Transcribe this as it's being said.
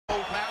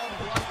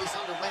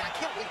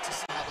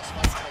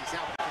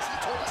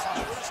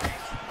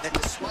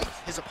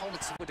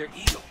their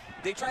ego.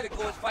 They try to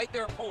go and fight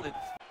their opponent.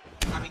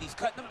 I mean, he's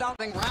cutting them down.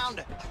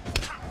 Round.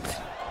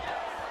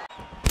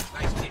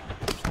 Nice kick.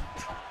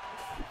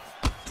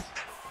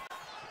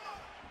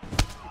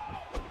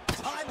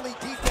 Timely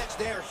defense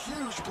there.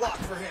 Huge block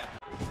for him.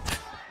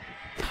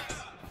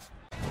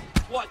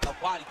 What a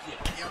body kick.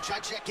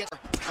 Jedrzejczyk gets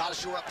gotta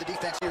shore up the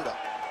defense here, though.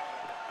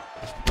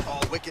 Oh,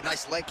 wicked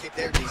nice leg kick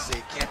there, DC.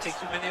 Can't take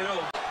too many of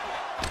those.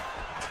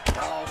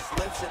 Oh,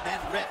 flips and then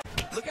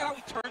rips. Look at how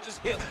he turns his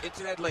hip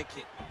into that leg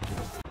kick.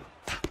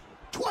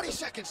 20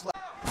 seconds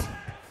left.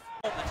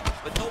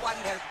 But nobody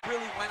has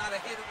really went out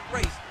ahead of the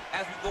race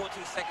as we go into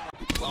the second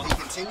round. Well, he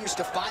continues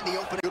to find the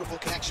open. Beautiful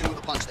connection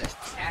with the punch there.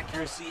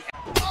 Accuracy.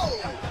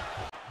 Oh!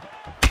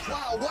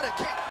 Wow, what a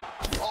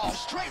kick. Oh,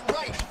 straight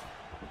right.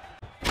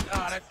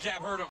 Ah, that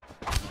jab hurt him.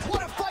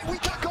 What a fight we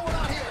got going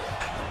on here.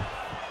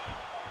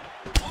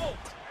 Oh!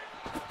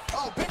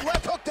 Oh, big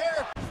left hook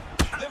there.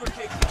 Liver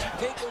kick.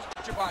 You take those,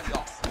 get your body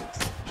off.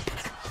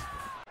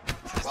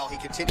 Well, he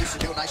continues to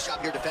do a nice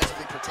job here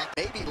defensively, protect,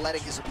 maybe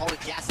letting his opponent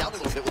gas out a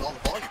little bit with all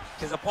the volume.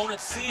 His opponent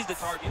sees the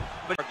target,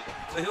 but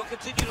so he'll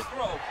continue to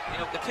throw, and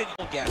he'll continue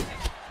to gas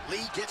him.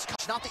 Lee gets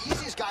caught. Not the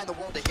easiest guy in the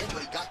world to hit,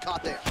 but he got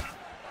caught there.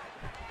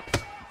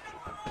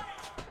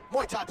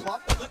 Muay Thai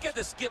plump. Look at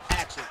the skip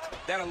action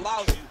that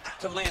allows you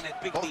to land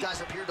that big Both knee. guys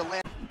appear to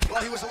land.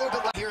 Well, he was a little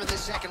bit late here in this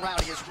second round.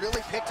 He has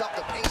really picked up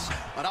the pace,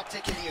 an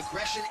uptick in the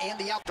aggression and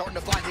the out, starting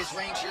to find his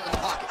range here in the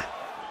pocket.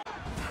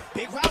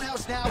 Big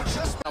roundhouse now,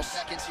 just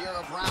seconds here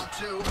of round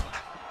 2.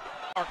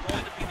 Are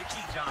going to be the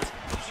key, John.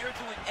 If you're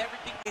doing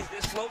everything is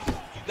this close,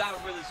 you got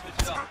to really switch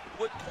it up.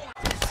 What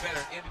point is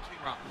better in between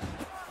rounds?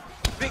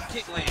 Big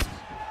kick lands.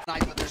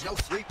 But there's no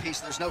three-piece,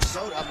 there's no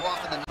soda. I'm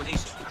off in the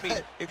Combination. I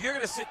mean, if you're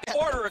going to sit there,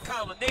 order a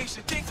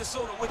combination, take the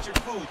soda with your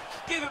food.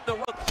 Give him the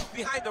hook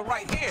behind the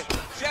right hand.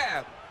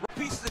 Jab,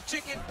 pieces of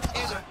chicken,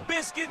 and a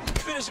biscuit.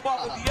 Finish him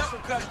off with the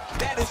uppercut.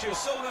 That is your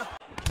soda.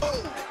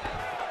 Oh!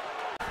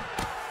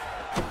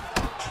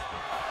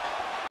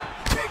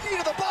 To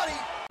the body.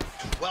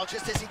 Well,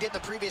 just as he did in the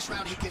previous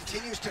round, he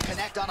continues to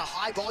connect on a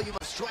high volume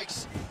of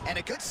strikes, and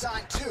a good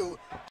sign too,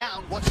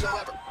 down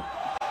whatsoever.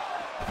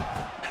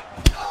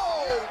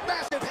 Oh,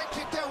 massive head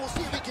kick there. We'll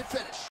see if he can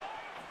finish.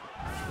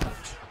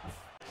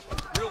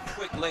 Real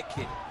quick leg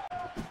kick.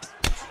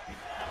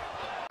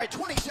 All right,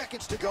 20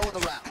 seconds to go in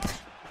the round.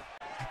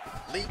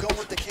 Lee going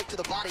with the kick to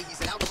the body. He's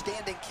an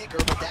outstanding kicker,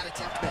 but that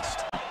attempt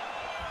missed.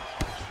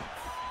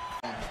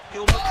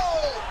 He'll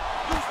oh!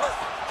 Who's hurt?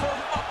 Throw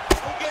him up.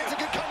 It's a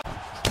good cover.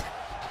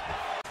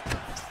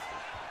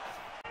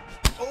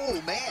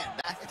 Oh, man.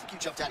 I think you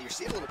jumped out of your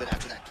seat a little bit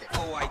after that kick.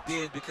 Oh, I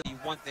did, because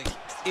one thing,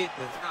 it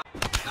does not.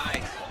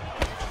 Nice.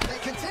 They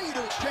continue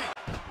to exchange.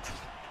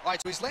 All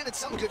right, so he's landed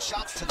some good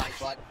shots tonight,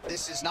 but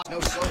this is not no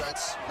soda.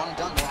 It's one and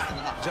done more often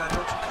than not. John,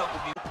 don't you come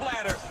with me.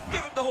 Platter.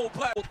 Give him the whole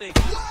platter thing.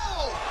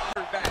 Whoa!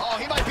 Oh,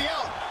 he might be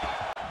out.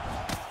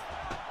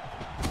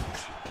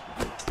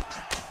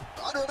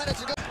 Under a minute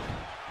to go.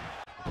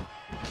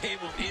 Game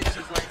of inches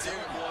right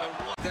there, boy.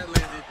 That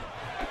landed.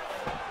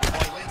 Oh,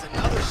 he lands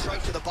another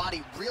strike to the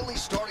body, really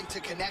starting to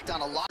connect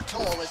on a lot of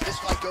toll as this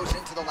fight goes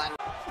into the latter.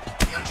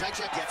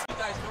 Jedrzejczyk gets. You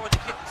guys throwing the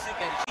kick and sick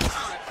at each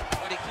time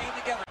when they came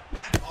together.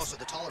 Also,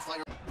 the taller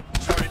fighter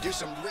starting to do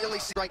some really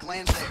strike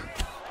lands there.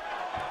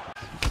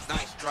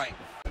 Nice strike.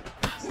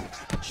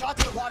 Shot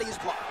to the body is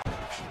blocked.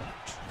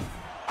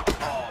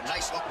 Oh,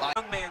 nice hook by.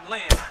 Young man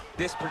lands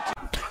this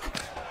particular.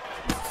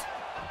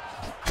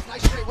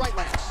 Nice straight right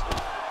lands.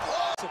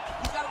 So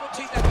he's got to go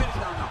chase that finish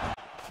down now.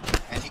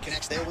 And he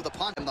connects there with a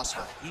punch and thus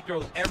far. He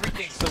throws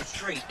everything so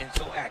straight and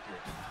so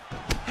accurate.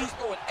 He's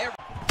throwing every.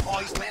 Oh,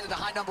 he's landed a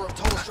high number of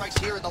total strikes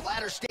here in the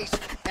latter stage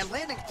and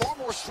landing far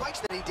more strikes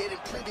than he did in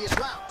previous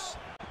rounds.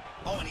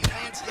 Oh, and he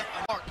lands yet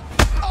a mark.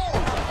 Oh!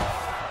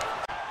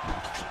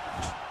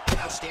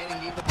 Outstanding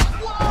knee to the punch.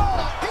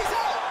 Whoa!